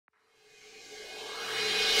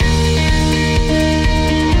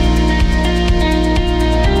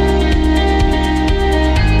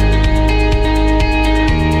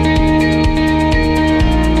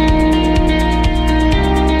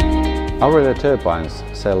Aurelia Turbines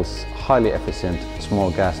sells highly efficient small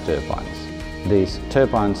gas turbines. These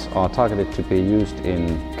turbines are targeted to be used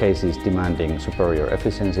in cases demanding superior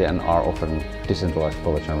efficiency and are often decentralized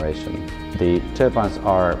power generation. The turbines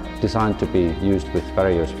are designed to be used with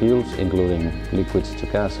various fuels, including liquids to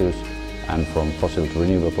gaseous, and from fossil to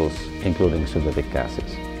renewables, including synthetic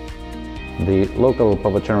gases. The local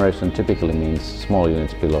power generation typically means small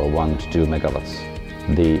units below 1 to 2 megawatts.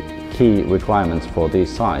 The key requirements for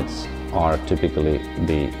these sites are typically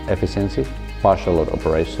the efficiency, partial load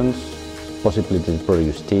operations, possibility to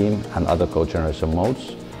produce steam and other cogeneration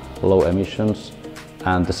modes, low emissions,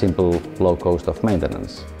 and the simple low cost of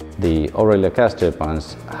maintenance. The Aurelia gas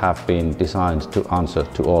turbines have been designed to answer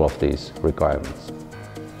to all of these requirements.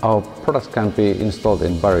 Our products can be installed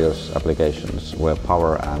in various applications where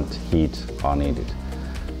power and heat are needed.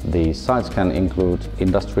 The sites can include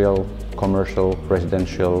industrial, commercial,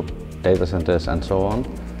 residential, data centers and so on,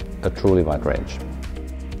 a truly wide range.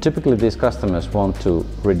 Typically these customers want to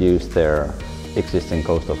reduce their existing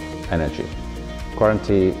cost of energy,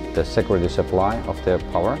 guarantee the security supply of their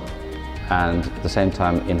power, and at the same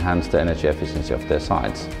time enhance the energy efficiency of their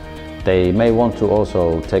sites. They may want to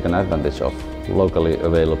also take an advantage of locally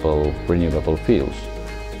available renewable fuels.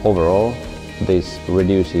 Overall, this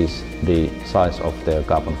reduces the size of their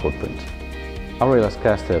carbon footprint. Aurelia's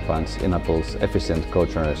gas turbines enables efficient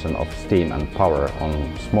cogeneration of steam and power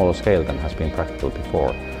on smaller scale than has been practical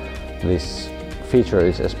before. This feature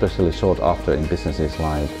is especially sought after in businesses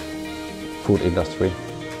like food industry,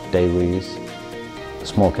 dairies,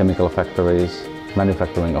 small chemical factories,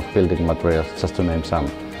 manufacturing of building materials, just to name some.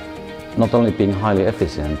 Not only being highly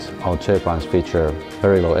efficient, our turbines feature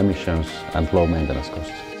very low emissions and low maintenance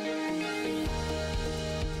costs.